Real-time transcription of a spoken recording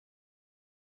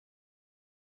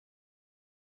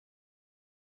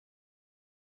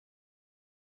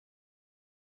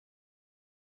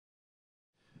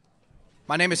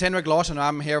My name is Henrik Lawson.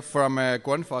 I'm here from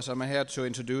Grundfos. I'm here to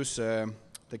introduce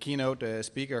the keynote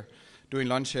speaker doing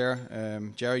lunch here,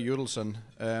 Jerry Yudelson.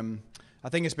 I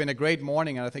think it's been a great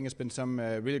morning, and I think it's been some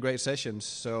really great sessions.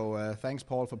 So thanks,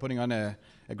 Paul, for putting on a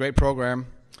great program.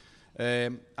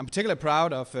 I'm particularly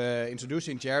proud of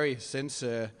introducing Jerry, since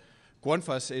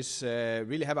Grundfos is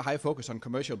really have a high focus on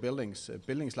commercial buildings,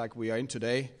 buildings like we are in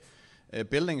today.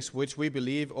 Buildings which we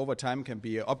believe over time can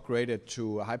be upgraded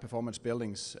to high-performance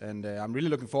buildings. And I'm really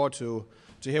looking forward to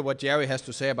hear what Jerry has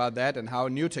to say about that and how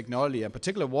new technology, and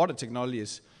particular water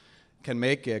technologies, can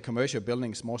make commercial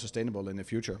buildings more sustainable in the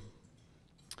future.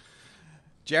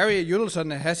 Jerry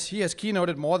Yudelson has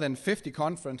keynoted more than 50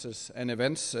 conferences and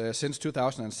events since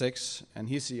 2006, and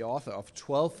he's the author of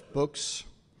 12 books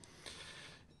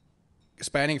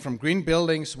spanning from green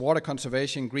buildings, water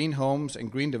conservation, green homes,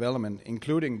 and green development,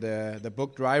 including the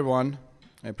book Dry Run,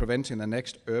 Preventing the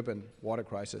Next Urban Water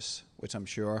Crisis, which I'm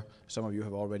sure some of you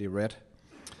have already read.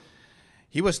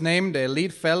 He was named a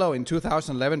LEED Fellow in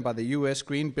 2011 by the U.S.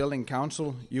 Green Building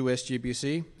Council,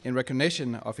 USGBC, in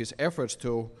recognition of his efforts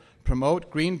to promote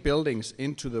green buildings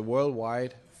into the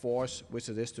worldwide force which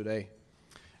it is today.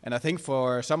 And I think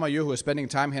for some of you who are spending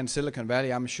time here in Silicon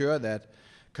Valley, I'm sure that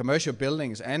commercial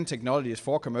buildings and technologies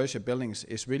for commercial buildings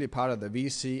is really part of the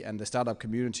VC and the startup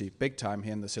community big time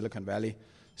here in the Silicon Valley,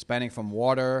 spanning from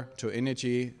water to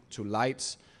energy to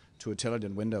lights to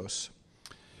intelligent windows.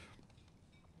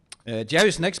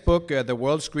 Jerry's next book, The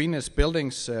World's Greenest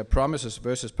Buildings, Promises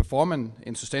versus Performance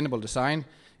in Sustainable Design,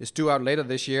 is due out later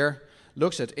this year,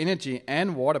 looks at energy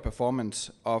and water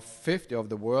performance of 50 of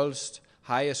the world's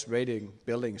highest rating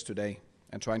buildings today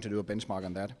and trying to do a benchmark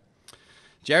on that.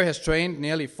 Jerry has trained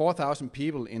nearly 4,000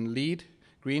 people in LEED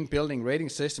green building rating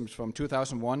systems from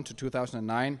 2001 to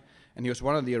 2009, and he was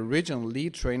one of the original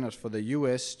LEED trainers for the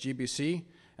USGBC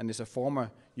and is a former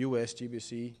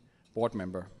USGBC board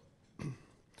member.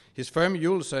 His firm,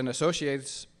 Yudelson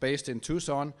Associates, based in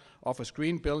Tucson, offers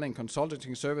green building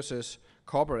consulting services,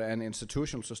 corporate and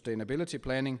institutional sustainability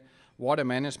planning, water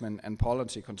management and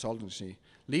policy consultancy,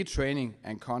 LEED training,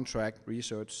 and contract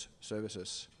research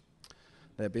services.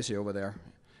 They're busy over there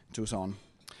in Tucson.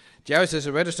 Jerry is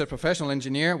a registered professional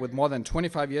engineer with more than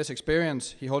 25 years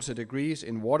experience. He holds degrees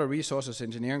in water resources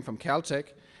engineering from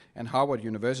Caltech and Harvard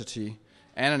University,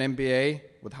 and an MBA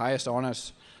with highest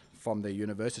honors from the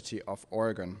University of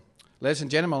Oregon. Ladies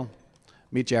and gentlemen,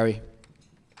 meet Jerry.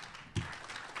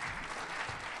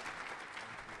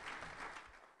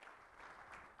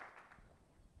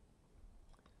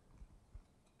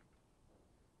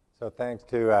 So thanks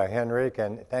to Henrik,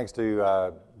 and thanks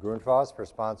to Grundfos for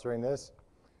sponsoring this.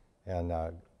 And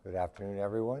good afternoon,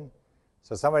 everyone.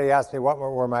 So somebody asked me what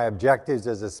were my objectives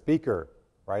as a speaker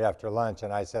right after lunch,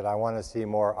 and I said I want to see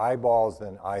more eyeballs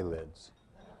than eyelids.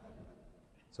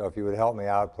 So if you would help me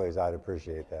out, please, I'd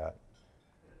appreciate that.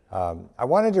 I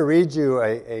wanted to read you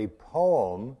a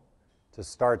poem to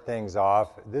start things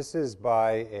off. This is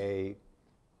by a...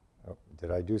 Oh, did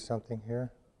I do something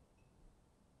here?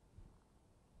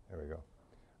 There we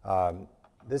go.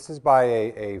 This is by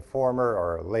a former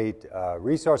or late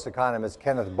resource economist,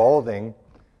 Kenneth Boulding,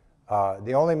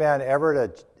 the only man ever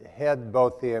to head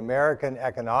both the American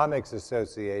Economics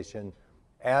Association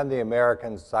and the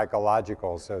American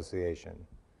Psychological Association.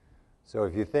 So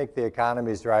if you think the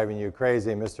economy is driving you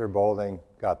crazy, Mr. Boulding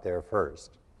got there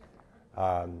first.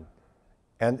 And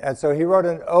so he wrote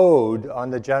an ode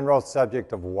on the general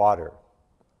subject of water.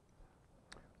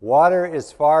 Water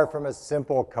is far from a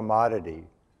simple commodity.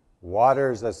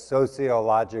 Water is a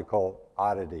sociological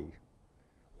oddity.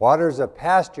 Water is a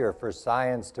pasture for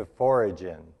science to forage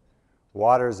in.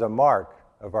 Water is a mark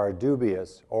of our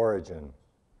dubious origin.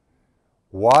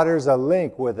 Water is a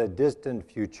link with a distant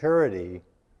futurity.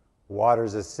 Water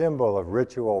is a symbol of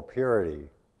ritual purity.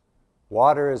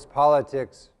 Water is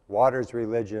politics. Water is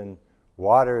religion.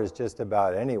 Water is just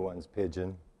about anyone's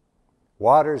pigeon.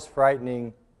 Water is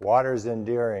frightening. Water is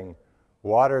endearing.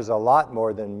 Water is a lot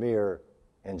more than mere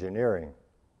engineering.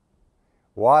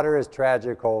 Water is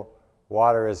tragical.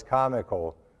 Water is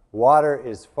comical. Water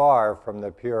is far from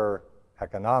the pure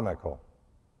economical.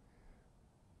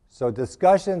 So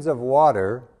discussions of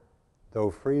water,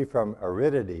 though free from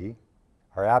aridity,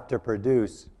 are apt to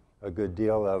produce a good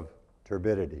deal of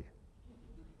turbidity.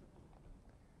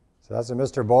 So that's what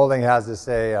Mr. Boulding has to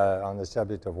say on the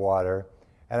subject of water.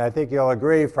 And I think you'll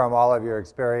agree from all of your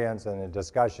experience and the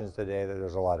discussions today that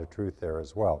there's a lot of truth there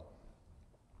as well.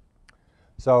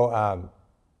 So,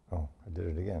 oh, I did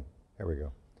it again. Here we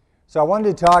go. So I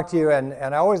wanted to talk to you, and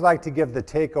I always like to give the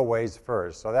takeaways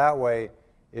first. So that way,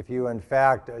 if you in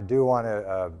fact do want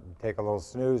to take a little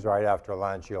snooze right after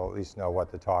lunch, you'll at least know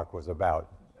what the talk was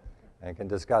about. and can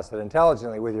discuss it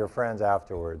intelligently with your friends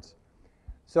afterwards.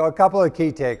 So a couple of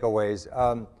key takeaways.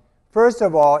 First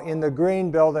of all, in the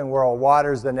green building world,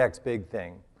 water is the next big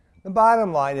thing. The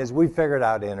bottom line is we figured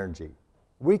out energy.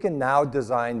 We can now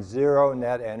design zero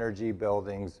net energy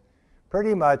buildings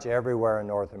pretty much everywhere in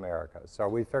North America. So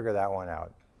we figured that one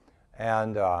out.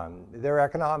 And they're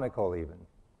economical even.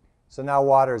 So now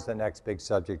water is the next big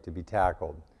subject to be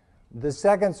tackled. The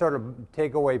second sort of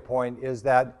takeaway point is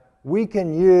that we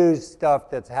can use stuff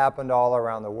that's happened all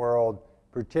around the world,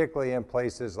 particularly in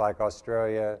places like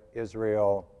Australia,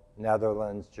 Israel,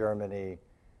 Netherlands, Germany,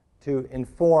 to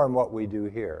inform what we do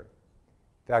here.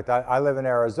 In fact, I live in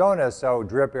Arizona, so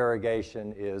drip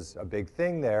irrigation is a big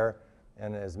thing there.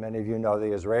 And as many of you know, the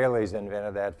Israelis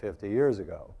invented that 50 years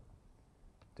ago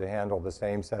to handle the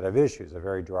same set of issues, a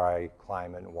very dry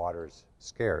climate and water's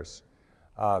scarce.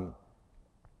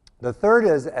 The third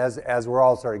is, as we're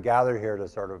all sort of gathered here to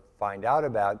sort of find out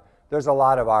about, there's a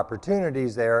lot of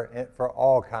opportunities there for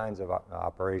all kinds of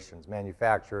operations,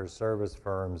 manufacturers, service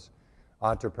firms,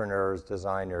 entrepreneurs,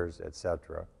 designers,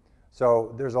 etc.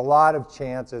 So there's a lot of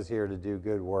chances here to do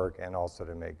good work and also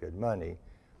to make good money.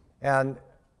 And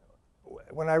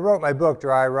when I wrote my book,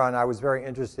 Dry Run, I was very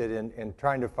interested in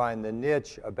trying to find the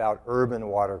niche about urban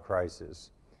water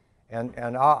crisis.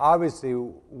 And obviously,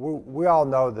 we all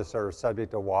know the sort of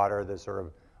subject of water, the sort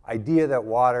of idea that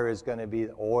water is going to be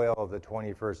the oil of the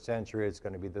 21st century. It's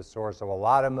going to be the source of a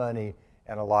lot of money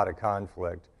and a lot of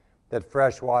conflict, that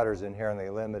fresh water is inherently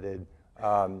limited,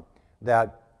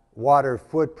 that water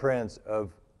footprints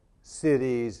of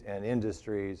cities and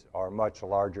industries are much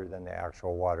larger than the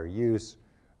actual water use.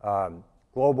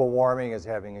 Global warming is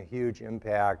having a huge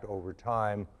impact over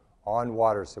time on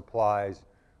water supplies.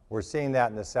 We're seeing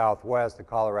that in the Southwest. The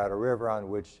Colorado River, on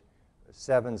which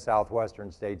 7 southwestern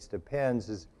states depends,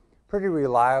 is pretty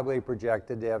reliably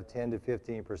projected to have 10 to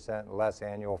 15% less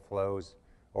annual flows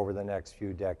over the next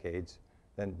few decades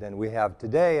than we have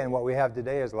today. And what we have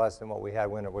today is less than what we had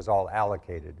when it was all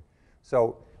allocated.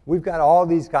 So we've got all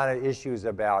these kind of issues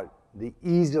about the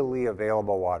easily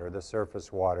available water, the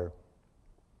surface water.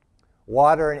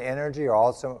 Water and energy are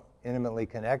also intimately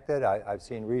connected. I've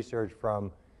seen research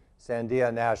from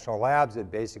Sandia National Labs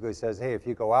that basically says, hey, if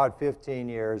you go out 15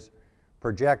 years,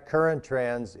 project current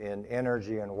trends in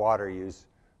energy and water use,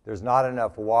 there's not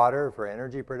enough water for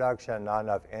energy production, not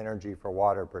enough energy for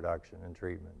water production and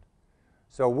treatment.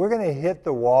 So we're going to hit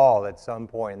the wall at some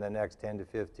point in the next 10 to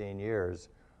 15 years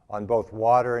on both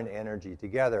water and energy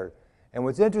together. And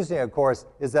what's interesting, of course,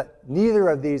 is that neither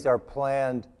of these are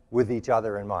planned with each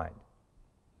other in mind.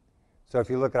 So if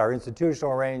you look at our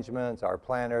institutional arrangements, our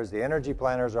planners, the energy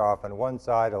planners are off on one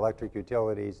side, electric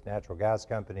utilities, natural gas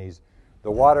companies.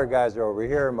 The water guys are over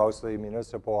here, mostly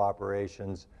municipal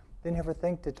operations. They never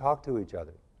think to talk to each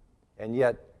other. And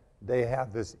yet they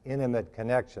have this intimate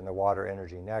connection, the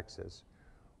water-energy nexus.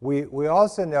 We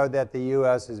also know that the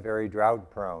U.S. is very drought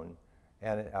prone.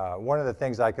 And one of the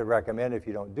things I could recommend, if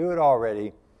you don't do it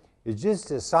already, is just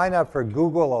to sign up for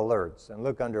Google Alerts and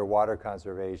look under water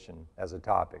conservation as a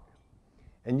topic.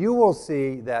 And you will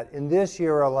see that in this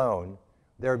year alone,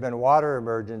 there have been water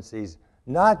emergencies,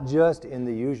 not just in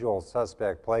the usual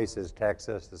suspect places,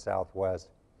 Texas, the Southwest,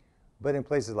 but in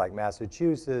places like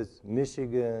Massachusetts,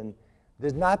 Michigan.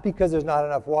 There's not because there's not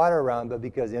enough water around, but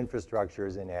because infrastructure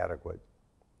is inadequate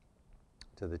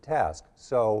to the task.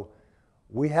 So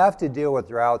we have to deal with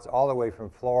droughts all the way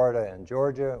from Florida and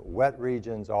Georgia, wet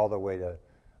regions, all the way to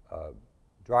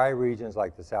dry regions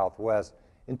like the Southwest.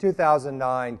 In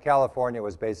 2009, California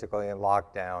was basically in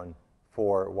lockdown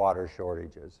for water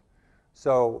shortages.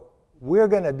 So we're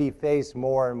going to be faced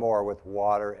more and more with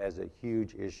water as a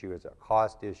huge issue, as a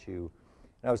cost issue.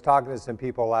 And I was talking to some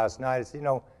people last night. I said, you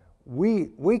know,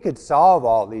 we could solve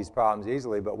all these problems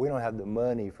easily, but we don't have the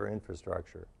money for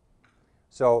infrastructure.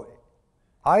 So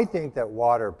I think that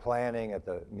water planning at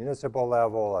the municipal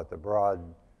level, at the broad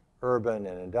urban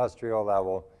and industrial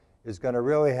level, is going to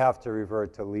really have to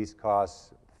revert to least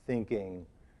cost thinking,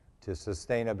 to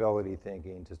sustainability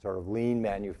thinking, to sort of lean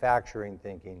manufacturing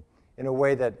thinking in a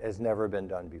way that has never been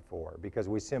done before, because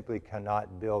we simply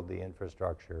cannot build the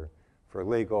infrastructure for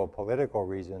legal, political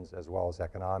reasons as well as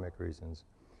economic reasons.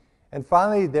 And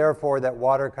finally, therefore, that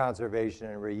water conservation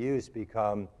and reuse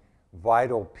become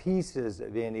vital pieces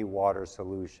of any water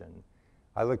solution.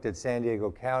 I looked at San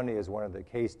Diego County as one of the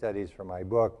case studies for my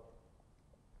book.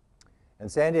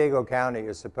 And San Diego County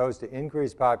is supposed to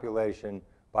increase population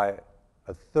by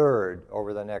 1/3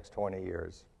 over the next 20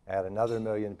 years, add another 1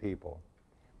 million people.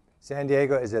 San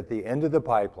Diego is at the end of the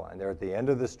pipeline. They're at the end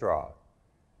of the straw,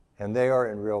 and they are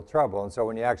in real trouble. And so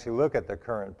when you actually look at the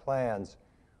current plans,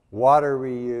 water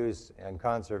reuse and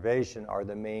conservation are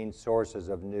the main sources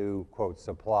of new, quote,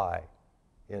 supply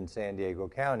in San Diego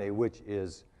County, which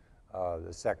is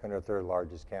the second or third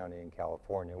largest county in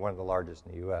California, one of the largest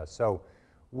in the US. So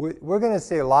we're going to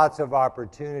see lots of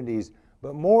opportunities,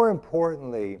 but more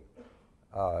importantly,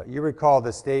 you recall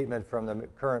the statement from the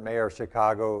current mayor of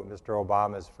Chicago, Mr.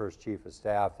 Obama's first chief of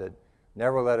staff, that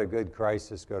never let a good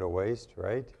crisis go to waste,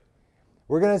 right?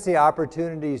 We're going to see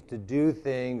opportunities to do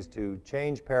things, to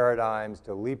change paradigms,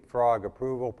 to leapfrog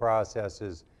approval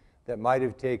processes that might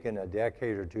have taken a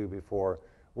decade or two before.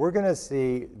 We're going to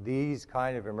see these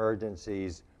kind of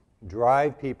emergencies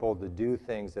drive people to do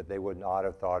things that they would not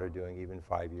have thought of doing even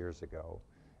 5 years ago.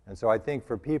 And so I think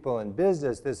for people in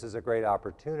business, this is a great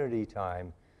opportunity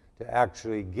time to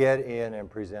actually get in and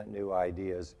present new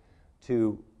ideas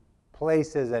to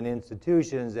places and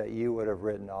institutions that you would have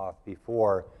written off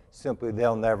before. Simply,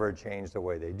 they'll never change the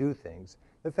way they do things.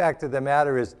 The fact of the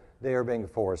matter is they are being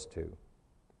forced to.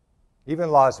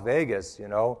 Even Las Vegas, you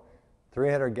know,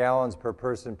 300 gallons per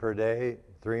person per day,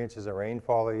 3 inches of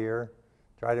rainfall a year.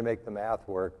 Try to make the math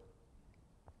work.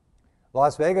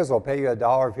 Las Vegas will pay you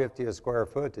 $1.50 a square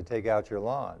foot to take out your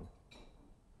lawn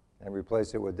and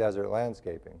replace it with desert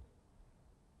landscaping.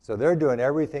 So they're doing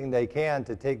everything they can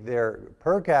to take their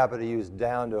per capita use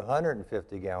down to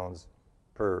 150 gallons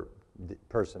per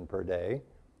person per day,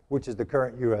 which is the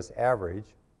current US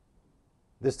average.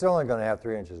 They're still only going to have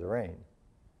 3 inches of rain.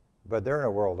 But they're in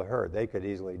a world of hurt. They could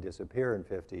easily disappear in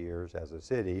 50 years as a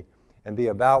city and be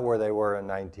about where they were in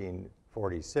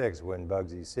 1946 when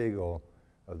Bugsy Siegel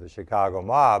of the Chicago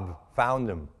mob found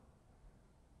them.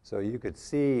 So you could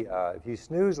see, if you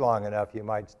snooze long enough, you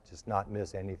might just not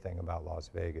miss anything about Las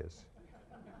Vegas.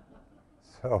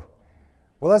 So,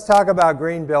 well, let's talk about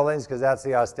green buildings, because that's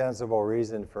the ostensible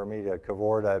reason for me to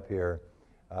cavort up here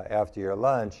after your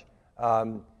lunch.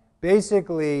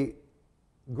 Basically,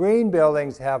 green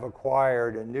buildings have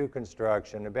acquired in new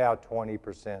construction about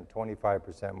 20%,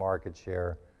 25% market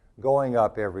share, going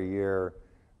up every year.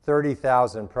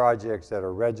 30,000 projects that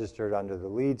are registered under the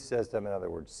LEED system, in other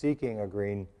words, seeking a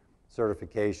green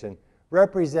certification,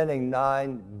 representing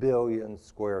 9 billion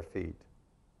square feet.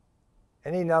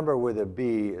 Any number with a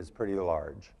B is pretty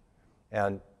large.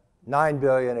 And 9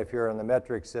 billion, if you're in the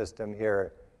metric system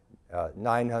here,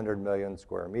 900 million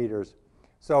square meters.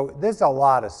 So this is a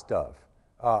lot of stuff.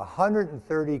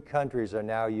 130 countries are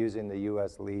now using the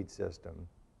US LEED system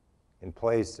in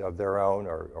place of their own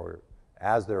or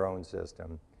as their own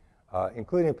system,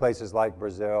 including places like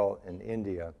Brazil and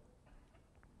India,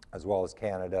 as well as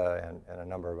Canada and a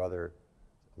number of other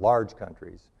large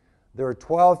countries. There are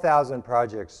 12,000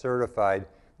 projects certified,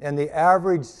 and the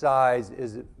average size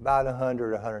is about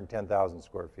 100, 110,000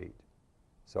 square feet.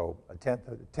 So a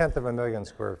tenth of a million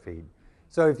square feet.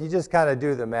 So if you just kind of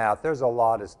do the math, there's a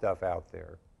lot of stuff out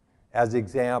there as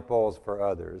examples for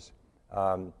others.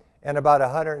 And about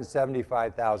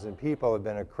 175,000 people have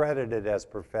been accredited as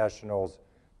professionals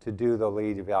to do the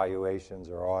LEED evaluations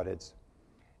or audits.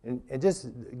 And just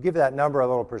give that number a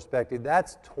little perspective,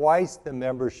 that's twice the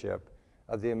membership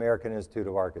of the American Institute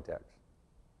of Architects.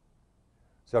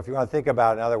 So if you want to think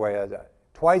about it another way,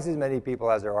 twice as many people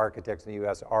as are architects in the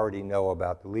US already know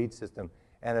about the LEED system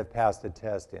and have passed the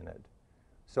test in it.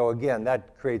 So again,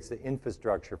 that creates the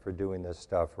infrastructure for doing this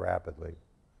stuff rapidly.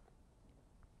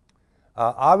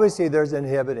 Obviously, there's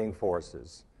inhibiting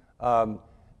forces.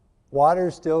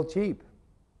 Water's still cheap.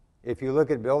 If you look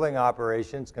at building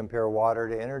operations, compare water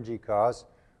to energy costs,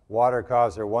 water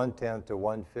costs are 1/10 to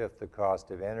 1/5 the cost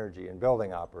of energy in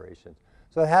building operations.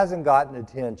 So it hasn't gotten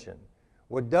attention.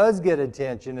 What does get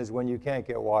attention is when you can't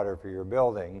get water for your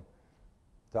building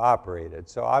to operate it.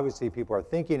 So obviously people are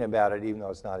thinking about it even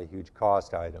though it's not a huge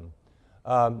cost item.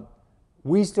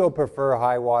 We still prefer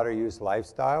high water use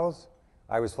lifestyles.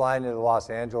 I was flying into Los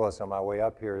Angeles on my way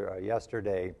up here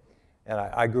yesterday, and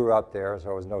I grew up there,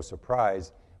 so it was no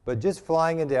surprise. But just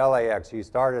flying into LAX, you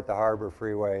start at the Harbor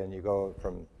Freeway and you go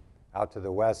from out to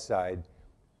the west side,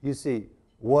 you see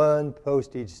one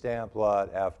postage stamp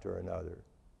lot after another,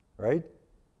 right?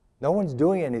 No one's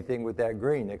doing anything with that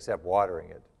green except watering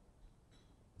it.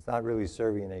 It's not really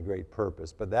serving any great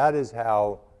purpose, but that is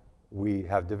how we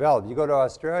have developed. You go to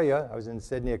Australia, I was in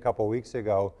Sydney a couple weeks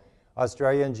ago,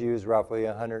 Australians use roughly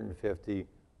 150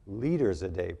 liters a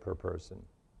day per person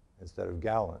instead of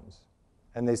gallons.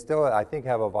 And they still, I think,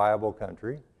 have a viable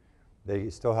country. They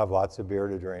still have lots of beer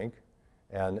to drink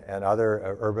and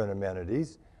other urban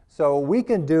amenities. So we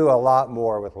can do a lot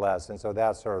more with less, and so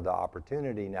that's sort of the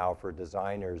opportunity now for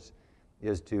designers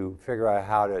is to figure out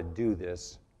how to do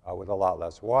this with a lot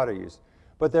less water use.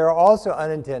 But there are also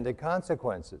unintended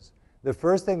consequences. The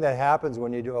first thing that happens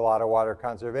when you do a lot of water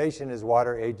conservation is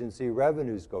water agency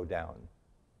revenues go down.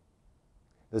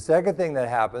 The second thing that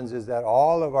happens is that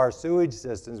all of our sewage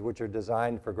systems, which are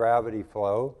designed for gravity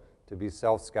flow to be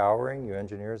self-scouring, you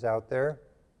engineers out there,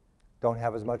 don't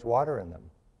have as much water in them.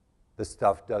 The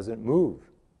stuff doesn't move.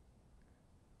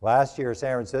 Last year,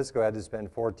 San Francisco had to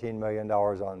spend $14 million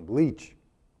on bleach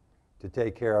to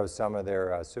take care of some of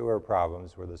their sewer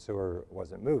problems where the sewer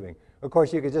wasn't moving. Of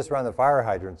course, you could just run the fire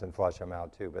hydrants and flush them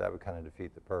out too, but that would kind of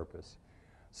defeat the purpose.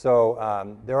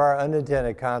 So there are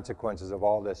unintended consequences of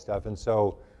all this stuff. And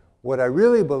so what I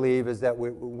really believe is that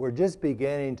we're just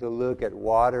beginning to look at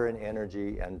water and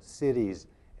energy and cities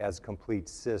as complete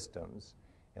systems.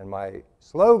 And my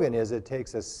slogan is, it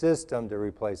takes a system to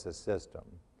replace a system.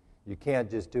 You can't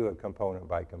just do it component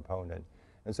by component.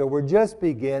 And so we're just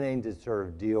beginning to sort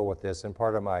of deal with this. And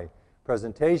part of my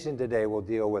presentation today will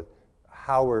deal with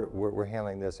how we're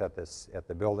handling this at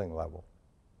the building level.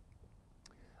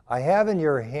 I have in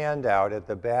your handout at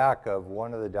the back of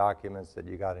one of the documents that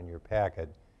you got in your packet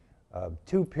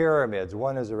two pyramids.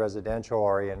 One is a residential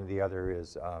oriented, the other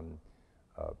is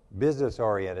business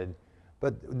oriented.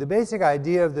 But the basic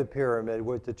idea of the pyramid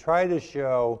was to try to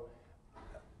show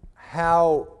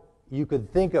how you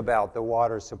could think about the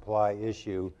water supply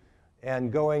issue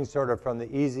and going sort of from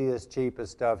the easiest,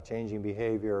 cheapest stuff, changing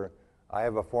behavior. I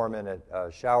have a 4-minute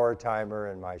shower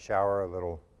timer in my shower, a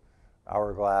little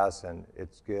hourglass, and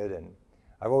it's good. And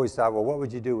I've always thought, well, what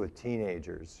would you do with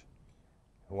teenagers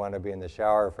who want to be in the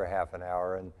shower for half an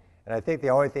hour? And I think the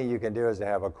only thing you can do is to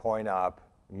have a coin-op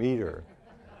meter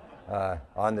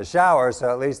on the shower, so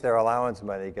at least their allowance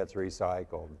money gets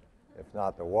recycled, if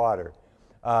not the water.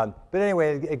 But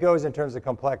anyway, it goes in terms of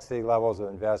complexity levels of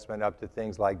investment up to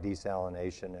things like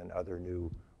desalination and other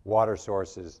new water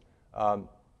sources.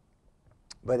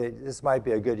 But this might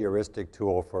be a good heuristic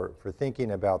tool for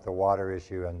thinking about the water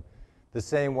issue, and the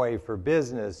same way for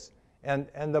business. And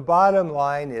the bottom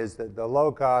line is that the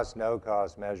low-cost,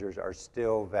 no-cost measures are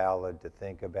still valid to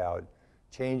think about.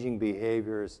 Changing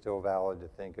behavior is still valid to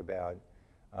think about.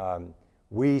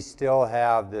 We still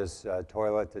have this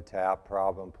toilet-to-tap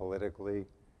problem politically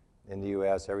in the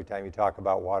US. Every time you talk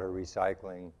about water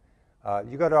recycling,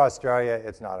 you go to Australia,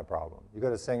 it's not a problem. You go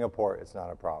to Singapore, it's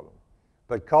not a problem.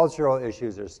 But cultural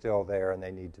issues are still there, and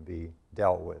they need to be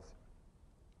dealt with.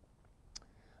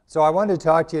 So I want to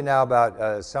talk to you now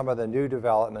about some of the new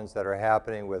developments that are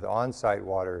happening with on-site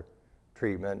water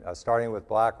treatment, starting with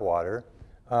blackwater.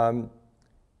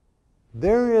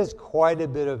 There is quite a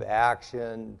bit of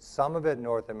action, some of it in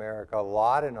North America, a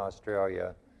lot in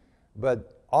Australia,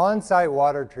 but on-site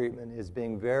water treatment is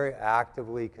being very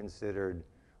actively considered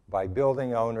by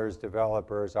building owners,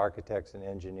 developers, architects, and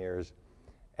engineers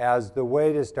as the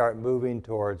way to start moving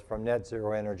towards from net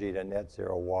zero energy to net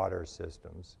zero water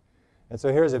systems. And so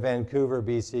here's a Vancouver,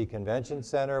 BC Convention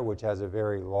Center, which has a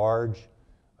very large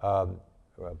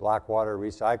blackwater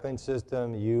recycling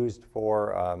system used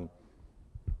for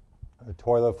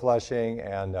toilet flushing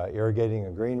and irrigating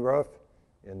a green roof.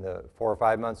 In the 4 or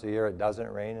 5 months a year, it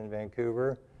doesn't rain in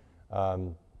Vancouver.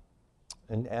 And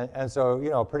so, you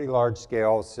know, a pretty large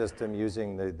scale system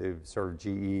using the sort of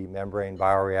GE membrane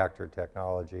bioreactor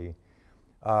technology.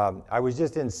 I was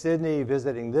just in Sydney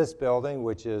visiting this building,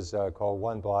 which is called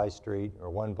One Bly Street,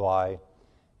 or One Bly,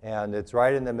 and it's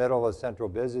right in the middle of the Central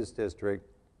Business District.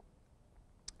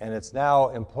 And it's now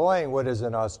employing what is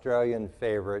an Australian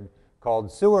favorite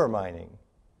called sewer mining.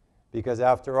 Because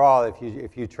after all,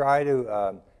 if you try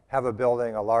to have a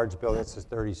building, a large building, this is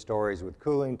 30 stories with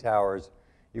cooling towers,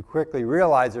 you quickly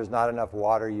realize there's not enough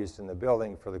water use in the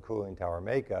building for the cooling tower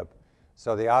makeup.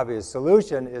 So the obvious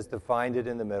solution is to find it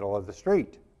in the middle of the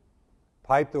street.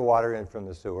 Pipe the water in from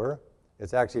the sewer.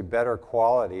 It's actually better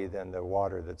quality than the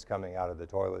water that's coming out of the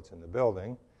toilets in the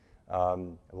building, a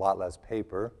lot less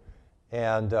paper.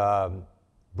 And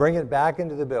bring it back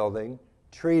into the building,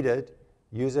 treat it,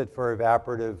 use it for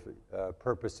evaporative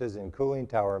purposes in cooling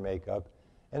tower makeup,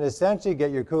 and essentially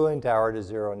get your cooling tower to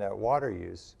zero net water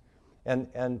use.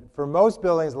 And for most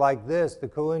buildings like this, the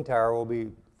cooling tower will be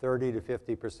 30 to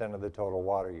 50% of the total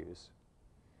water use.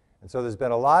 And so there's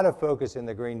been a lot of focus in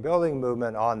the green building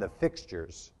movement on the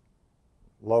fixtures,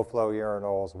 low flow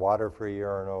urinals, water-free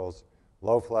urinals,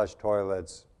 low flush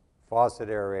toilets, faucet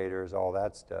aerators, all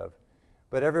that stuff.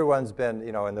 But everyone's been,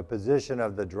 you know, in the position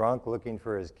of the drunk looking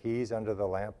for his keys under the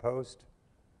lamppost.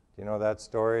 Do you know that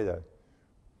story?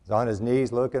 He's on his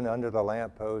knees looking under the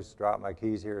lamppost, dropped my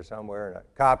keys here somewhere, and a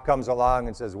cop comes along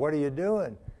and says, "What are you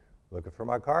doing?" "Looking for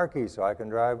my car keys so I can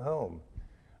drive home."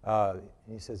 And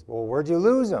he says, "Well, where'd you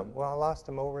lose them?" "Well, I lost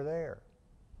them over there."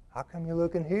 "How come you're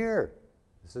looking here?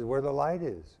 This is where the light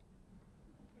is."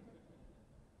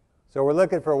 So we're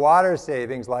looking for water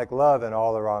savings like love in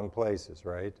all the wrong places,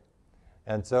 right?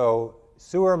 And so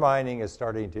sewer mining is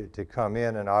starting to come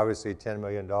in, and obviously 10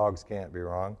 million dogs can't be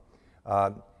wrong.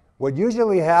 What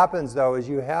usually happens, though, is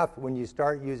when you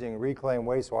start using reclaimed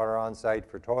wastewater on site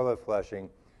for toilet flushing,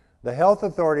 the health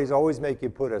authorities always make you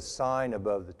put a sign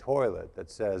above the toilet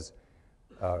that says,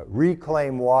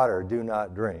 reclaim water, do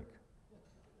not drink.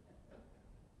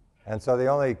 And so the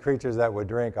only creatures that would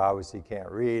drink obviously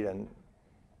can't read, and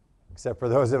except for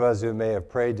those of us who may have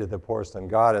prayed to the porcelain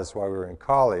goddess while we were in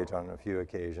college on a few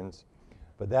occasions.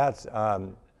 But that's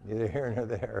neither here nor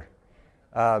there.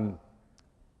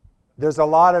 There's a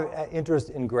lot of interest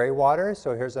in graywater,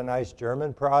 so here's a nice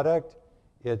German product.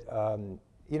 One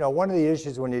of the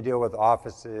issues when you deal with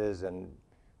offices and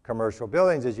commercial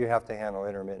buildings is you have to handle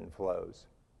intermittent flows.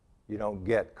 You don't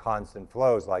get constant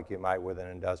flows like you might with an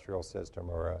industrial system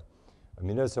or a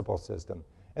municipal system.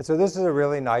 And so this is a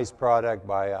really nice product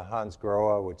by Hans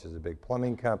Grohe, which is a big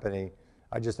plumbing company.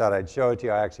 I just thought I'd show it to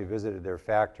you. I actually visited their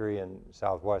factory in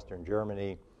southwestern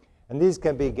Germany. And these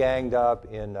can be ganged up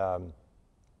in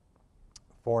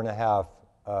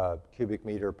 4.5 cubic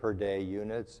meter per day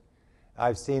units.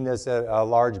 I've seen this at a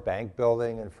large bank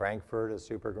building in Frankfurt, a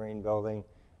super green building.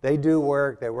 They do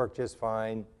work. They work just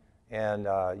fine. And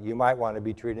you might want to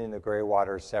be treating the gray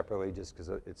water separately just because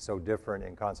it's so different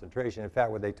in concentration. In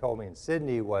fact, what they told me in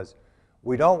Sydney was,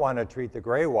 we don't want to treat the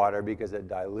gray water because it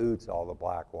dilutes all the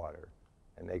black water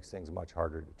and makes things much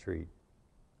harder to treat.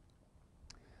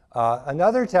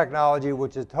 Another technology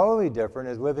which is totally different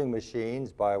is Living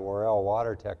Machines by Worrell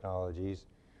Water Technologies,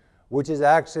 which is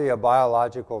actually a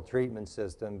biological treatment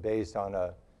system based on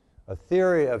a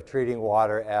theory of treating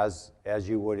water as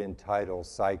you would in tidal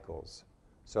cycles.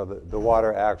 So the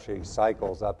water actually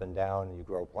cycles up and down, and you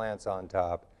grow plants on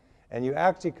top. And you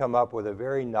actually come up with a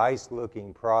very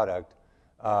nice-looking product.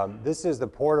 This is the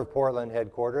Port of Portland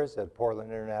headquarters at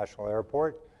Portland International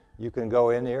Airport. You can go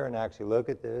in here and actually look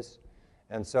at this.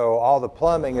 And so all the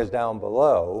plumbing is down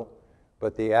below,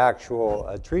 but the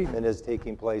actual treatment is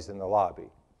taking place in the lobby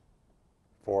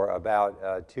for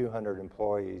about 200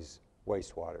 employees'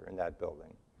 wastewater in that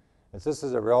building. And so this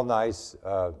is a real nice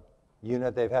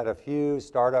unit. They've had a few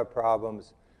startup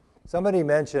problems. Somebody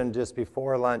mentioned just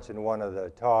before lunch in one of the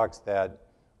talks that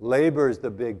labor is the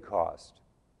big cost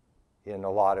in a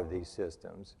lot of these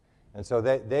systems. And so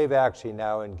they've actually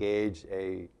now engaged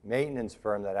a maintenance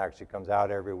firm that actually comes out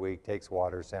every week, takes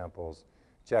water samples,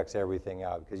 checks everything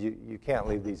out, because you can't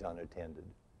leave these unattended.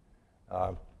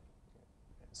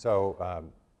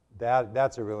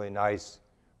 That's a really nice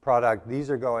product. These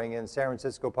are going in San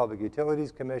Francisco Public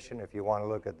Utilities Commission. If you want to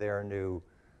look at their new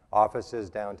offices,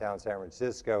 downtown San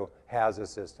Francisco has a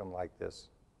system like this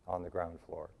on the ground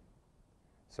floor.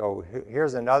 So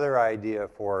here's another idea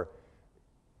for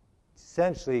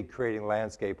essentially creating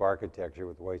landscape architecture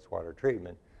with wastewater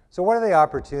treatment. So what are the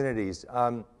opportunities?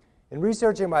 In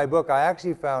researching my book, I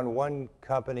actually found one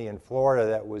company in Florida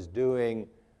that was doing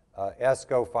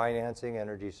ESCO financing,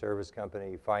 energy service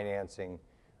company financing,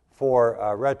 for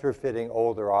retrofitting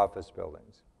older office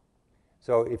buildings.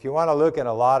 So if you want to look in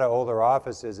a lot of older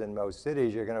offices in most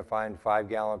cities, you're going to find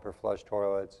 5-gallon per flush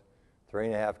toilets,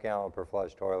 3.5-gallon per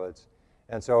flush toilets.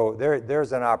 And so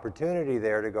there's an opportunity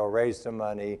there to go raise some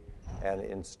money and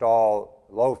install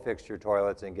low fixture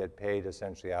toilets and get paid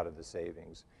essentially out of the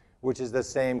savings, which is the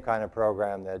same kind of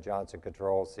program that Johnson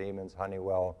Controls, Siemens,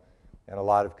 Honeywell, and a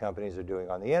lot of companies are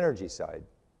doing on the energy side.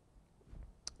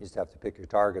 You just have to pick your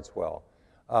targets well.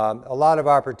 A lot of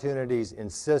opportunities in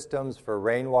systems for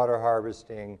rainwater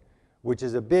harvesting, which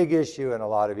is a big issue in a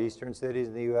lot of eastern cities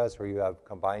in the US where you have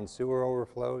combined sewer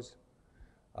overflows.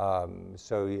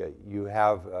 So you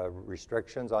have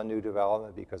restrictions on new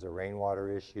development because of rainwater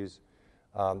issues.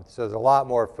 So there's a lot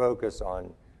more focus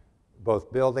on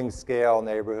both building scale,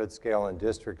 neighborhood scale, and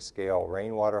district scale,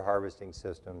 rainwater harvesting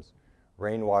systems,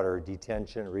 rainwater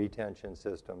detention, retention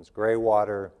systems, gray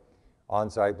water,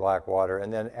 on-site black water,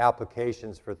 and then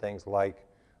applications for things like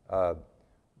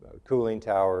cooling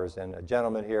towers. And a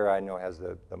gentleman here I know has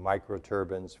the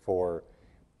microturbines for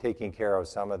taking care of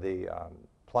some of the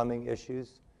plumbing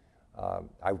issues.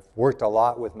 I've worked a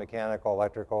lot with mechanical,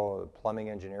 electrical, plumbing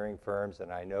engineering firms,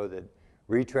 and I know that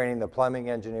retraining the plumbing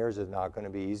engineers is not going to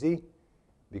be easy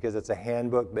because it's a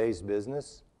handbook-based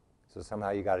business. So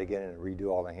somehow you got to get in and redo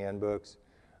all the handbooks.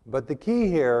 But the key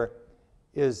here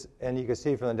is, and you can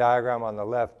see from the diagram on the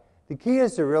left, the key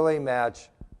is to really match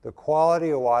the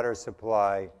quality of water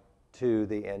supply to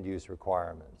the end-use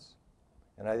requirements.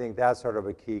 And I think that's sort of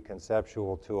a key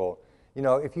conceptual tool. You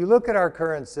know, if you look at our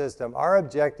current system, our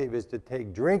objective is to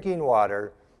take drinking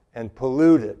water and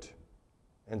pollute it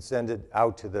and send it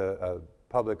out to the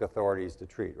public authorities to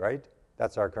treat, right?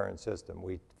 That's our current system.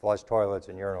 We flush toilets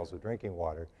and urinals with drinking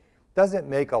water. Doesn't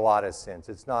make a lot of sense.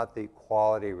 It's not the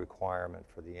quality requirement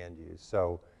for the end use.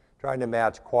 So trying to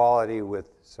match quality with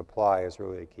supply is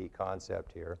really a key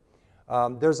concept here.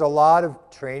 There's a lot of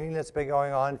training that's been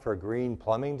going on for green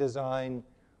plumbing design,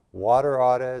 water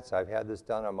audits. I've had this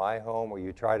done on my home where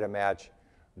you try to match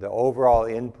the overall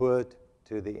input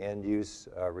to the end use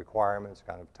requirements,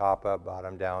 kind of top up,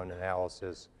 bottom down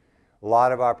analysis. A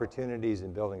lot of opportunities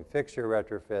in building fixture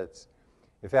retrofits.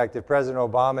 In fact, if President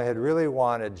Obama had really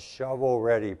wanted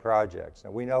shovel-ready projects,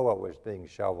 and we know what was being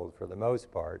shoveled for the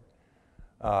most part,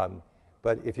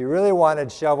 but if you really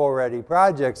wanted shovel-ready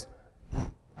projects,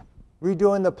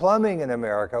 redoing the plumbing in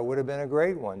America would have been a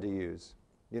great one to use.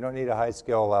 You don't need a high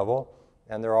skill level,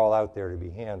 and they're all out there to be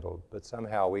handled. But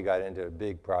somehow we got into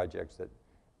big projects that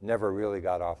never really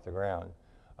got off the ground.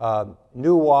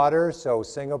 New water, so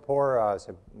Singapore,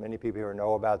 so many people here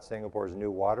know about Singapore's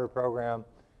new water program.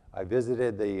 I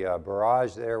visited the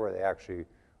barrage there where they actually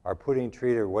are putting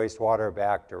treated wastewater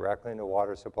back directly into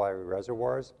water supply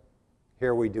reservoirs.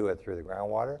 Here we do it through the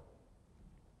groundwater.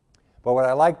 But what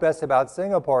I like best about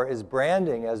Singapore is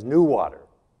branding as new water.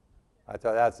 I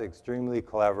thought that's extremely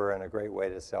clever and a great way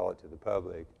to sell it to the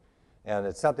public. And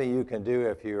it's something you can do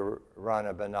if you run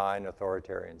a benign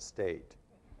authoritarian state.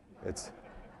 It's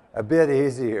a bit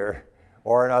easier.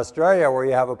 Or in Australia where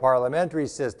you have a parliamentary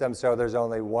system, so there's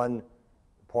only one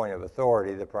point of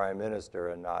authority, the prime minister,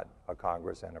 and not a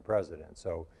Congress and a president.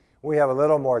 So we have a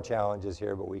little more challenges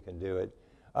here, but we can do it.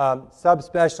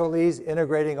 Subspecialties,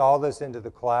 integrating all this into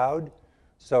the cloud.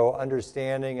 So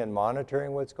understanding and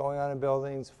monitoring what's going on in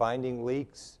buildings, finding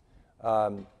leaks.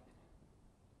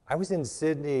 I was in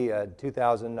Sydney in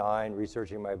 2009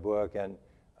 researching my book, and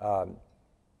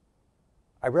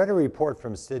I read a report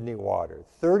from Sydney Water.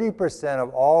 30%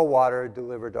 of all water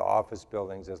delivered to office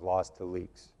buildings is lost to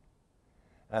leaks.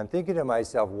 And I'm thinking to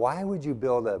myself, why would you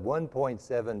build a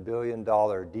 $1.7 billion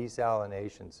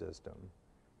desalination system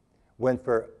when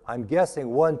for, I'm guessing,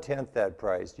 1/10 that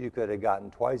price, you could have gotten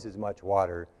twice as much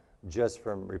water just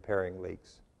from repairing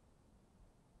leaks?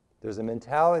 There's a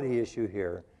mentality issue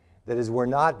here that is we're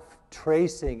not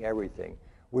tracing everything.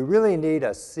 We really need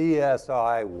a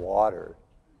CSI water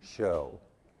show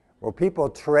where people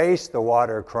trace the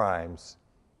water crimes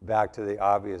back to the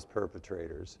obvious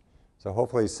perpetrators. So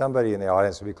hopefully somebody in the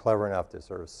audience will be clever enough to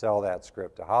sort of sell that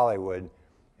script to Hollywood,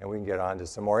 and we can get on to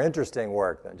some more interesting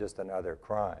work than just another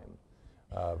crime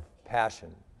of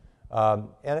passion.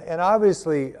 And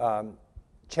obviously,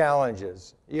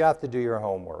 challenges. You have to do your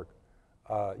homework.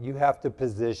 You have to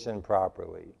position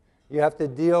properly. You have to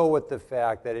deal with the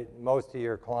fact that most of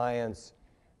your clients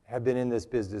have been in this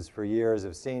business for years,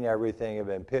 have seen everything, have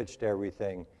been pitched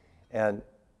everything, and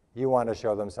you want to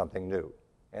show them something new,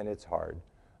 and it's hard.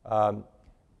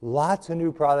 Lots of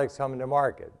new products coming to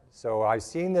market. So I've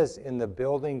seen this in the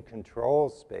building control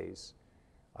space.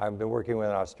 I've been working with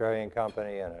an Australian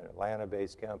company and an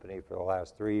Atlanta-based company for the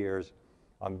last 3 years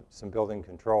on some building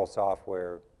control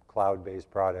software, cloud-based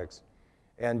products.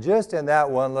 And just in that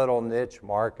one little niche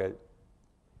market,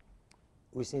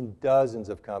 we've seen dozens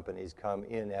of companies come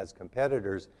in as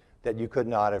competitors that you could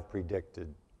not have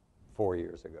predicted 4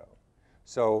 years ago.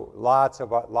 So lots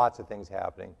of things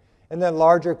happening. And then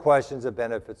larger questions of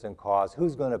benefits and costs.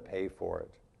 Who's going to pay for it?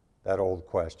 That old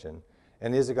question.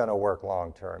 And is it going to work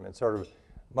long term? And sort of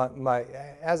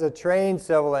as a trained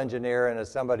civil engineer and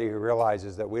as somebody who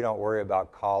realizes that we don't worry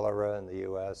about cholera in the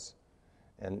US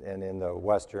and in the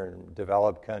Western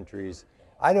developed countries,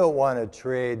 I don't want to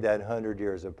trade that 100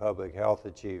 years of public health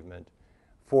achievement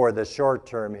for the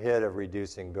short-term hit of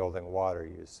reducing building water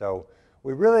use. So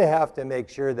we really have to make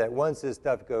sure that once this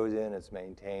stuff goes in, it's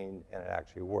maintained and it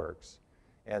actually works.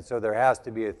 And so there has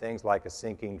to be things like a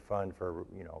sinking fund for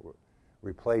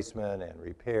replacement and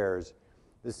repairs,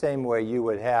 the same way you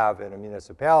would have in a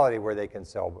municipality where they can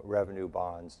sell revenue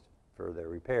bonds for their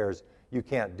repairs. You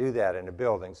can't do that in a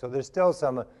building. So there's still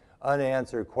some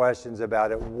unanswered questions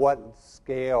about at what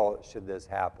scale should this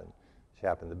happen. It should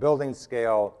happen the building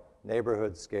scale,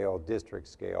 neighborhood scale, district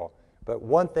scale. But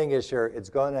one thing is sure, it's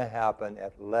going to happen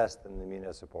at less than the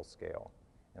municipal scale.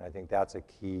 And I think that's a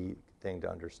key thing to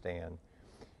understand.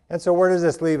 And so where does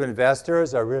this leave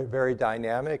investors? A very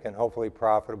dynamic and hopefully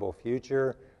profitable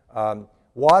future.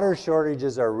 Water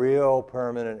shortages are real,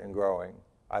 permanent, and growing.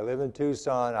 I live in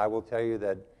Tucson. I will tell you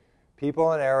that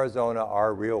people in Arizona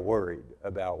are real worried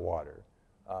about water.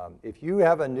 If you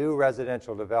have a new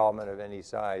residential development of any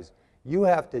size, you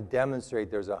have to demonstrate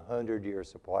there's a 100-year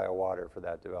supply of water for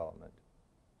that development.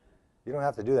 You don't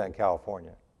have to do that in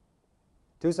California.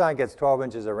 Tucson gets 12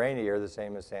 inches of rain a year, the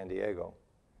same as San Diego.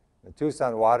 The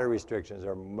Tucson water restrictions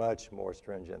are much more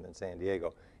stringent than San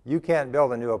Diego. You can't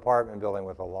build a new apartment building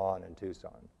with a lawn in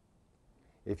Tucson.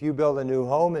 If you build a new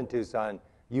home in Tucson,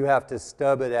 you have to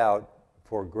stub it out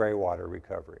for graywater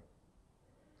recovery.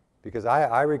 Because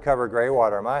I recover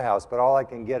graywater in my house, but all I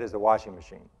can get is a washing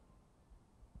machine.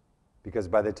 Because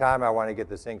by the time I want to get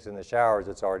the sinks and the showers,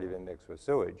 it's already been mixed with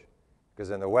sewage.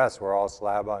 Because in the West, we're all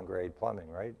slab-on-grade plumbing,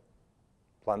 right?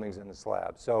 Plumbing's in the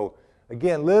slab. So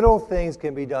again, little things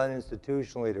can be done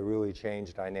institutionally to really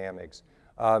change dynamics.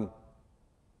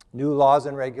 New laws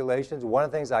and regulations. One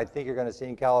of the things I think you're going to see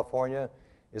in California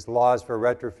is laws for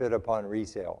retrofit upon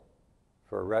resale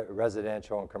for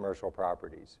residential and commercial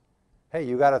properties. Hey,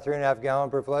 you got a 3.5 gallon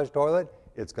per flush toilet?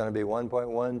 It's going to be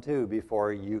 1.12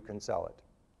 before you can sell it.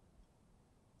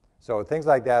 So things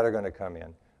like that are going to come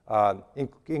in.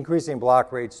 Increasing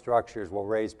block rate structures will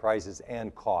raise prices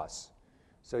and costs.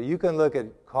 So you can look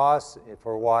at costs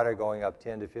for water going up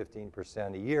 10 to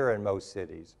 15% a year in most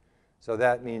cities. So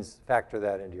that means factor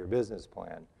that into your business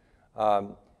plan.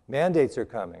 Mandates are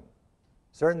coming.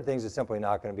 Certain things are simply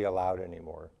not going to be allowed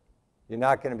anymore. You're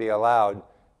not going to be allowed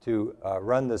to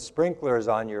run the sprinklers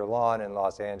on your lawn in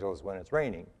Los Angeles when it's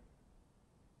raining.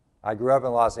 I grew up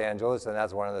in Los Angeles, and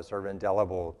that's one of the sort of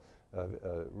indelible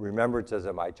remembrances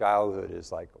of my childhood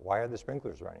is like, why are the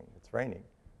sprinklers running? It's raining.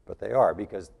 But they are,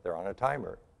 because they're on a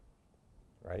timer,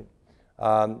 right?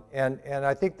 And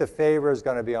I think the favor is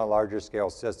going to be on larger scale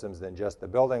systems than just the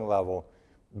building level,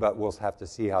 but we'll have to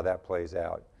see how that plays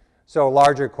out. So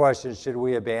larger questions, should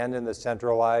we abandon the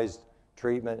centralized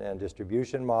treatment and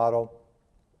distribution model?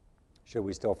 Should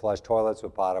we still flush toilets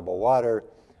with potable water?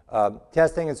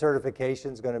 Testing and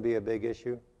certification is going to be a big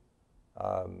issue.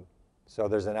 So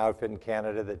there's an outfit in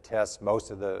Canada that tests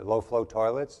most of the low-flow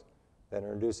toilets that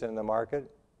are introduced in the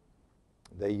market.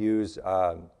 They use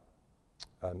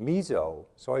miso,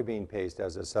 soybean paste,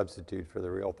 as a substitute for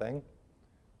the real thing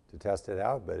to test it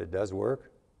out, but it does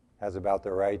work. Has about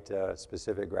the right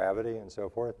specific gravity and so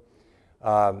forth.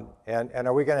 And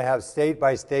are we going to have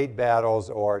state-by-state battles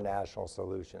or national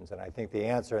solutions? And I think the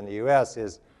answer in the U.S.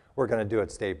 is we're going to do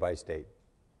it state by state.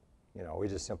 You know, we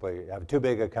just simply have too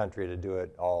big a country to do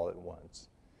it all at once.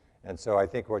 And so I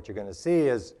think what you're going to see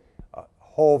is a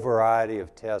whole variety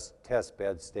of test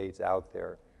bed states out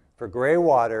there. For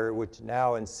graywater, which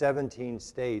now in 17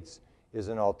 states is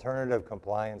an alternative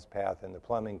compliance path in the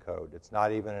plumbing code. It's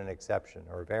not even an exception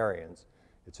or variance.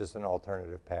 It's just an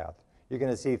alternative path. You're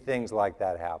going to see things like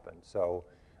that happen. So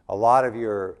a lot of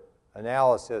your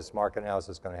analysis, market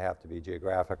analysis, is going to have to be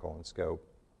geographical in scope.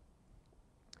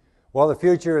 Well, the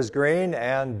future is green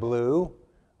and blue,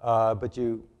 but if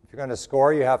you're going to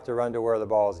score, you have to run to where the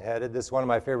ball is headed. This is one of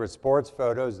my favorite sports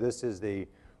photos. This is the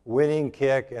winning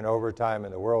kick in overtime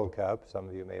in the World Cup. Some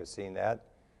of you may have seen that.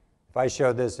 If I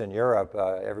showed this in Europe,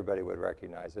 everybody would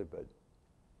recognize it, but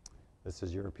this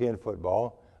is European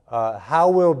football. How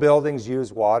will buildings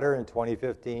use water in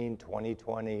 2015,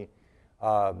 2020?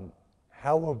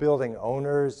 How will building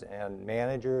owners and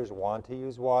managers want to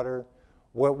use water?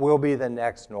 What will be the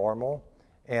next normal?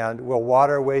 And will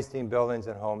water wasting buildings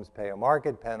and homes pay a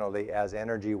market penalty as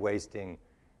energy wasting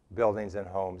buildings and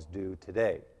homes do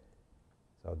today?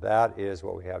 So that is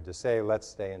what we have to say. Let's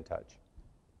stay in touch.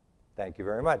 Thank you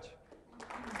very much.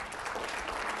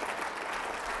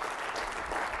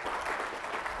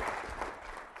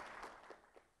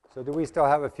 So do we still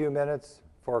have a few minutes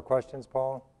for questions,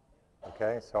 Paul?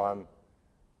 Okay, so I'm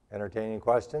entertaining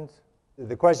questions.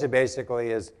 The question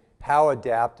basically is, how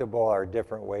adaptable are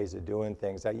different ways of doing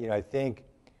things? I think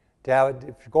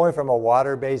going from a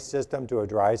water-based system to a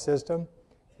dry system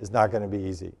is not going to be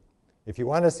easy. If you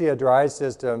want to see a dry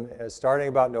system, starting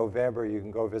about November, you can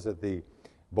go visit the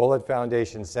Bullitt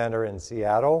Foundation Center in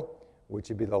Seattle, which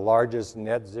would be the largest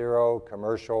net zero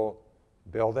commercial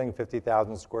building,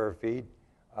 50,000 square feet,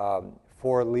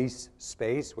 for lease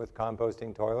space with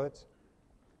composting toilets.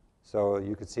 So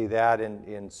you could see that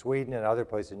in Sweden and other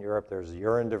places in Europe. There's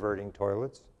urine diverting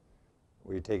toilets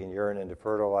where you're taking urine into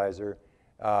fertilizer.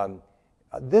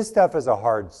 This stuff is a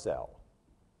hard sell.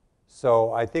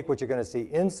 So I think what you're going to see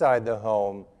inside the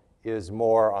home is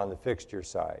more on the fixture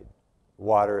side,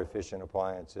 water efficient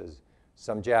appliances.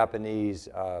 Some Japanese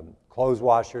clothes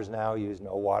washers now use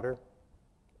no water,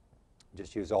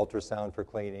 just use ultrasound for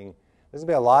cleaning. There's going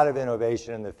to be a lot of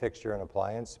innovation in the fixture and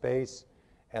appliance space.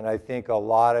 And I think a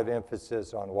lot of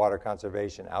emphasis on water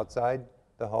conservation outside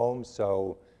the home.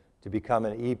 So to become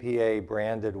an EPA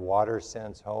branded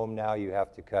WaterSense home now, you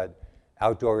have to cut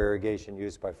outdoor irrigation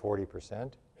use by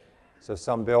 40%. So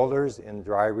some builders in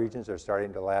dry regions are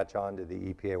starting to latch on to the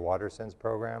EPA WaterSense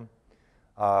program.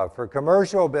 For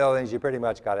commercial buildings, you pretty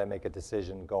much got to make a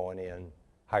decision going in.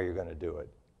 how you're going to do it.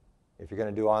 If you're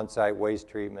going to do on-site waste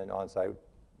treatment, on-site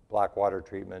blackwater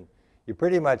treatment, you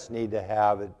pretty much need to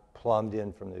have it plumbed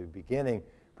in from the beginning,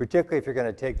 particularly if you're going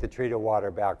to take the treated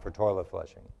water back for toilet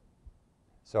flushing.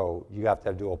 So you have to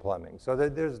have dual plumbing. So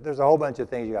there's a whole bunch of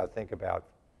things you got to think about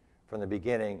from the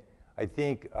beginning. I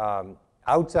think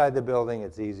outside the building,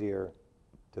 it's easier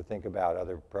to think about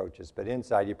other approaches. But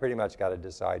inside, you pretty much got to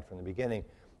decide from the beginning.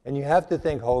 And you have to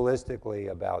think holistically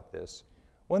about this.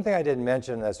 One thing I didn't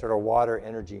mention, that sort of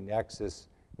water-energy nexus,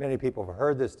 many people have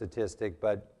heard this statistic,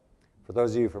 but for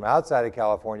those of you from outside of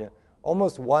California,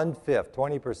 almost 1/5,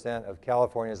 20% of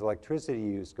California's electricity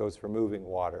use goes for moving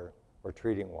water or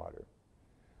treating water.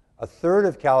 1/3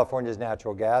 of California's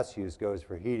natural gas use goes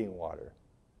for heating water.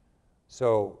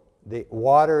 So the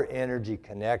water-energy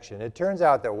connection, it turns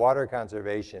out that water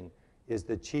conservation is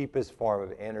the cheapest form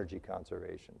of energy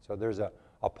conservation. So there's a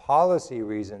policy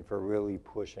reason for really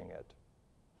pushing it.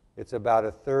 It's about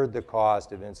 1/3 the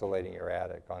cost of insulating your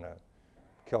attic on a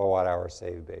kilowatt-hour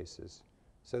saved basis.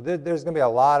 So there's going to be a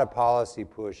lot of policy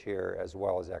push here as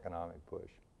well as economic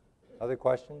push. Other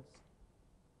questions?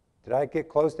 Did I get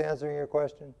close to answering your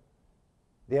question?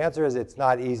 The answer is it's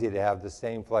not easy to have the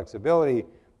same flexibility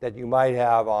that you might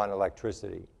have on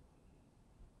electricity.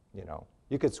 You know,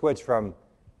 you could switch from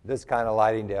this kind of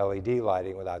lighting to LED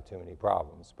lighting without too many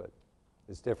problems, but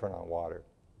it's different on water.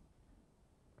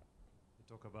 You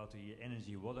talk about the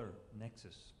energy-water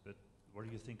nexus, but what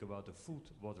do you think about the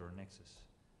food-water nexus?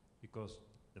 Because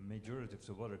the majority of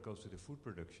the water goes to the food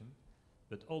production,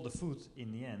 but all the food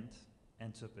in the end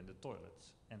ends up in the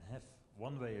toilets and have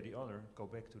one way or the other go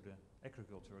back to the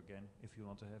agriculture again if you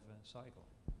want to have a cycle.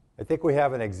 I think we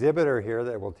have an exhibitor here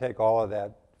that will take all of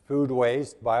that food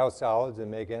waste, biosolids, and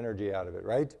make energy out of it,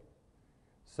 right?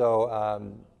 So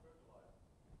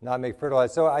not make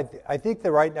fertilizer. So I think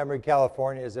the right number in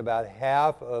California is about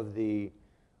half of the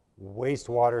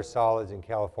wastewater solids in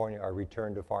California are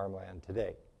returned to farmland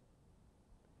today.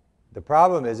 The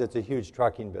problem is it's a huge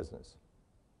trucking business.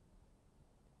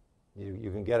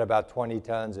 You can get about 20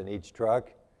 tons in each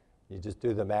truck. You just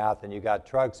do the math, and you got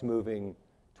trucks moving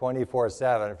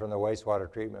 24/7 from the wastewater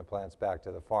treatment plants back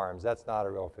to the farms. That's not a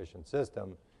real efficient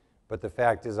system, but the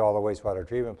fact is all the wastewater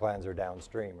treatment plants are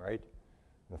downstream, right?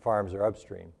 And the farms are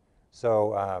upstream.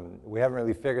 So we haven't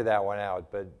really figured that one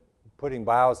out, but putting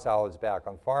biosolids back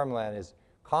on farmland is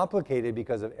complicated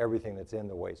because of everything that's in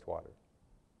the wastewater.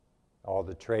 All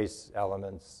the trace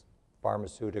elements,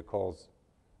 pharmaceuticals,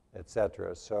 et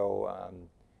cetera. So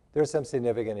there's some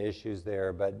significant issues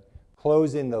there, but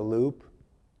closing the loop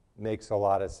makes a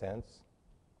lot of sense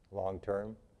long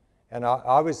term. And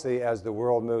obviously, as the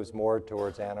world moves more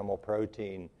towards animal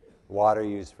protein, water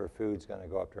use for food is going to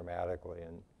go up dramatically.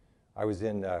 And I was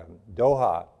in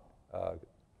Doha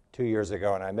 2 years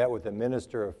ago, and I met with the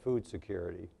Minister of Food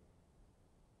Security.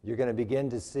 You're going to begin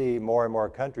to see more and more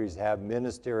countries have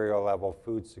ministerial level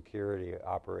food security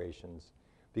operations,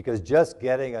 because just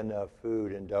getting enough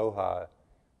food in Doha,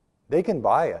 they can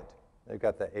buy it. They've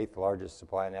got the 8th largest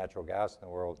supply of natural gas in the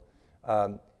world.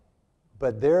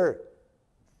 But they're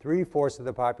 3/4 of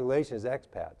the population is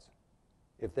expats.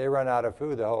 If they run out of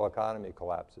food, the whole economy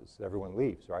collapses. Everyone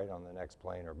leaves, right, on the next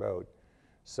plane or boat.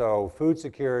 So food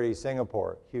security,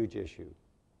 Singapore, huge issue.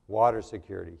 Water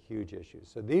security, huge issues.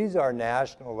 So these are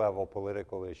national level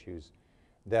political issues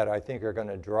that I think are going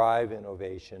to drive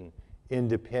innovation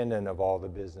independent of all the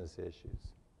business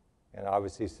issues. And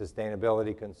obviously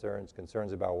sustainability concerns,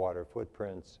 concerns about water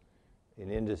footprints in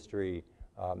industry,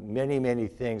 many, many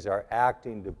things are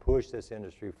acting to push this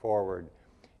industry forward.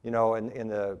 You know, in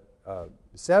the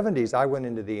 70s, I went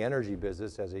into the energy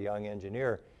business as a young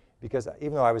engineer because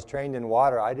even though I was trained in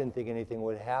water, I didn't think anything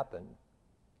would happen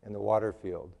in the water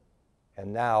field.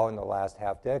 And now, in the last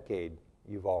half decade,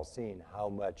 you've all seen how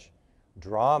much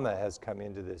drama has come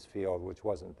into this field, which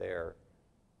wasn't there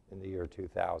in the year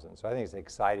 2000. So I think it's an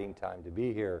exciting time to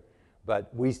be here,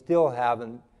 but we still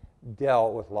haven't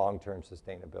dealt with long-term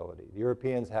sustainability. The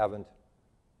Europeans haven't.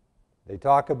 They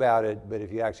talk about it, but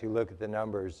if you actually look at the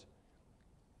numbers,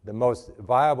 the most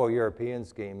viable European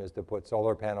scheme is to put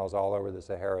solar panels all over the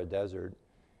Sahara Desert,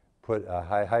 put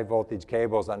high voltage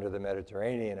cables under the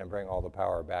Mediterranean, and bring all the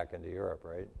power back into Europe,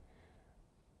 right?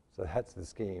 So that's the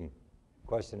scheme.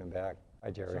 Question in back. Hi,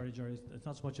 Jerry. Sorry, Jerry. It's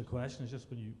not so much a question. It's just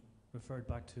when you referred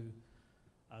back to,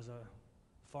 as a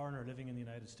foreigner living in the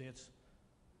United States,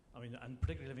 I mean, and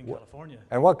particularly living in California.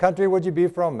 And what country would you be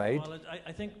from, mate? Well,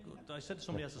 I think, I said to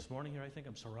somebody else this morning here, I think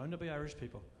I'm surrounded by Irish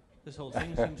people. This whole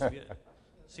thing seems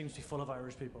to be full of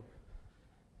Irish people.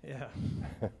 Yeah.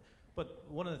 But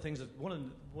one of the things that, one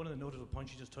of the notable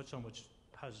points you just touched on, which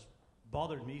has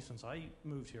bothered me since I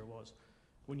moved here, was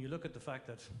when you look at the fact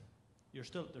that they're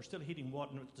still heating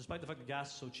water, despite the fact that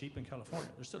gas is so cheap in California,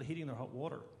 they're still heating their hot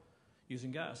water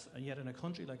using gas. And yet in a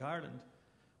country like Ireland,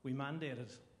 we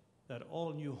mandated that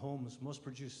all new homes must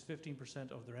produce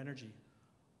 15% of their energy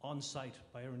on site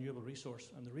by a renewable resource.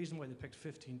 And the reason why they picked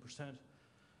 15%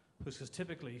 was because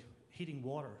typically heating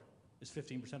water is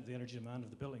 15% of the energy demand of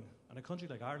the building. And a country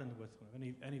like Ireland, with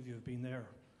any of you have been there,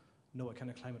 know what kind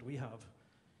of climate we have,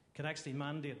 can actually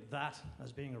mandate that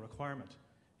as being a requirement.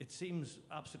 It seems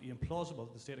absolutely implausible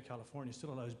that the state of California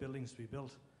still allows buildings to be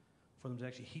built for them to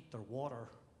actually heat their water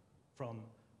from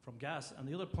gas. And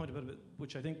the other point about it,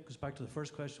 which I think goes back to the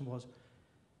first question, was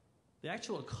the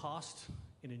actual cost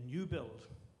in a new build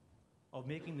of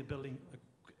making the building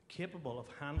capable of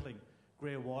handling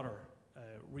grey water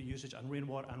reusage and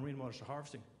rainwater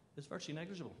harvesting is virtually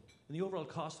negligible. And the overall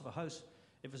cost of a house,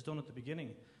 if it's done at the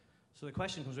beginning. So the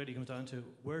question comes down to,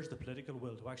 where's the political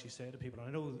will to actually say to people, and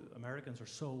I know Americans are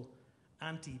so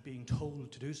anti being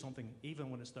told to do something, even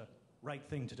when it's the right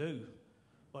thing to do,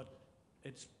 but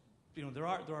it's, there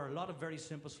are a lot of very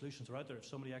simple solutions out there if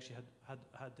somebody actually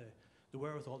had the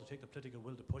wherewithal to take the political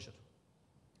will to push it.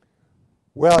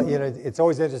 Well, it's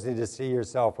always interesting to see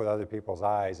yourself with other people's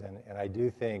eyes, and I do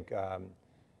think,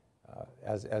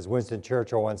 as Winston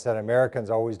Churchill once said, Americans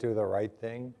always do the right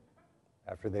thing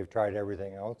after they've tried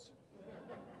everything else.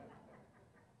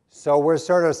 So we're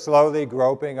sort of slowly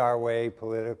groping our way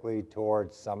politically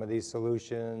towards some of these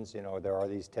solutions. There are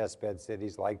these testbed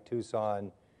cities like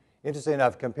Tucson. Interesting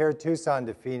enough, compare Tucson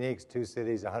to Phoenix, two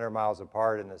cities 100 miles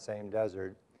apart in the same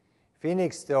desert.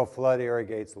 Phoenix still flood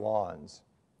irrigates lawns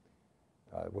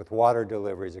with water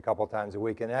deliveries a couple times a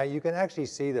week. And now you can actually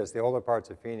see this, the older parts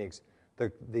of Phoenix,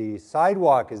 the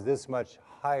sidewalk is this much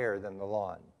higher than the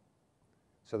lawn,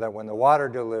 so that when the water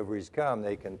deliveries come,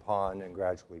 they can pond and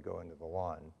gradually go into the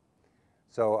lawn.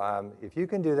 So if you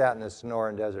can do that in the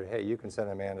Sonoran Desert, hey, you can send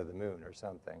a man to the moon or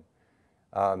something.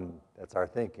 That's our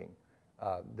thinking.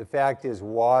 The fact is,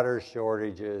 water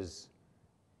shortages,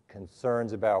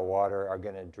 concerns about water are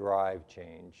going to drive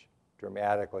change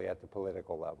dramatically at the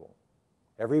political level.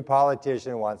 Every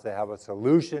politician wants to have a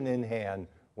solution in hand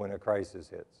when a crisis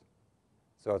hits.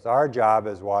 So it's our job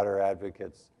as water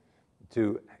advocates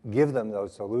to give them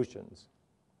those solutions,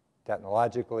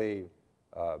 technologically,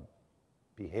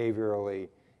 behaviorally.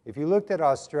 If you looked at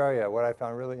Australia, what I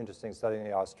found really interesting studying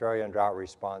the Australian drought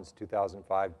response,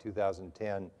 2005,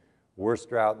 2010, worst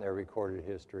drought in their recorded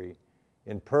history.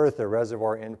 In Perth, the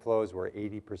reservoir inflows were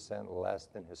 80% less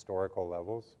than historical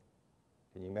levels.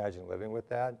 Can you imagine living with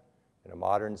that in a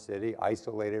modern city,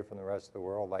 isolated from the rest of the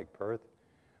world like Perth?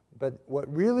 But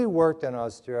what really worked in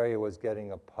Australia was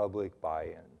getting a public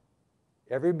buy-in.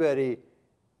 Everybody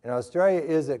in Australia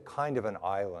is a kind of an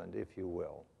island, if you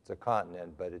will. It's a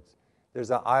continent, but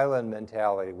there's an island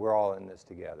mentality. We're all in this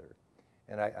together.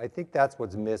 And I think that's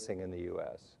what's missing in the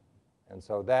US. And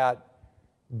so that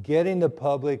getting the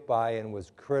public buy-in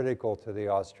was critical to the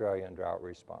Australian drought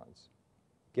response.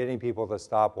 Getting people to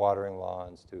stop watering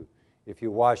lawns, to, if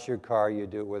you wash your car, you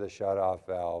do it with a shut-off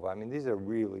valve. I mean, these are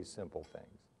really simple things.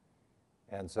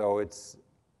 And so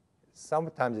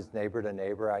sometimes it's neighbor to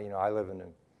neighbor. I live in a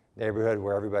neighborhood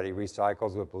where everybody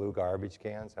recycles with blue garbage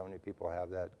cans. How many people have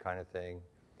that kind of thing?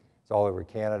 It's all over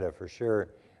Canada for sure.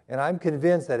 And I'm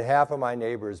convinced that half of my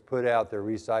neighbors put out their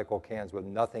recycle cans with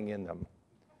nothing in them,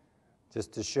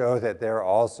 just to show that they're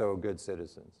also good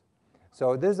citizens.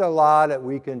 So there's a lot that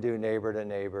we can do neighbor to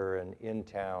neighbor and in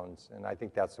towns, and I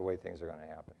think that's the way things are going to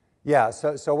happen. Yeah,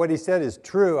 so what he said is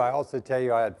true. I also tell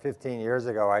you, I had 15 years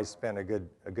ago, I spent a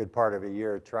good part of a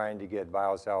year trying to get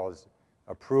biosolids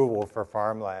approval for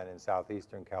farmland in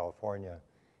southeastern California.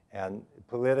 And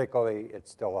politically, it's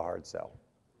still a hard sell.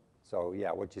 So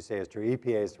yeah, what you say is true.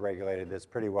 EPA has regulated this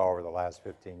pretty well over the last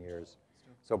 15 years.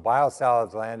 So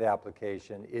biosolids land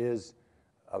application is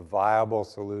a viable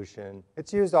solution.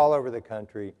 It's used all over the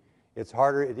country. It's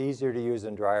easier to use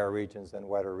in drier regions than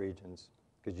wetter regions,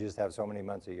 because you just have so many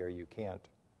months a year you can't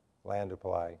land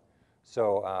apply.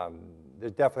 So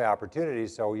there's definitely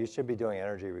opportunities, so you should be doing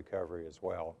energy recovery as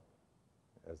well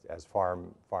as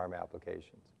farm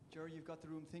applications. Jerry, you've got the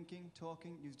room thinking,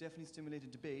 talking. You've definitely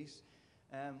stimulated debate.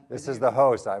 This is the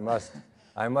host. I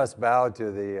must bow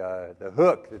to the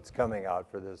hook that's coming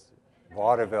out for this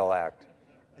vaudeville act.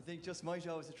 I think just my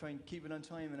job is to try and keep it on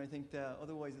time, and I think that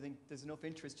otherwise I think there's enough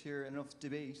interest here and enough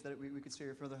debate that we could stay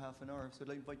here for another half an hour. So I'd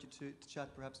like to invite you to chat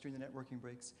perhaps during the networking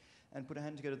breaks and put a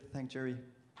hand together to thank Jerry.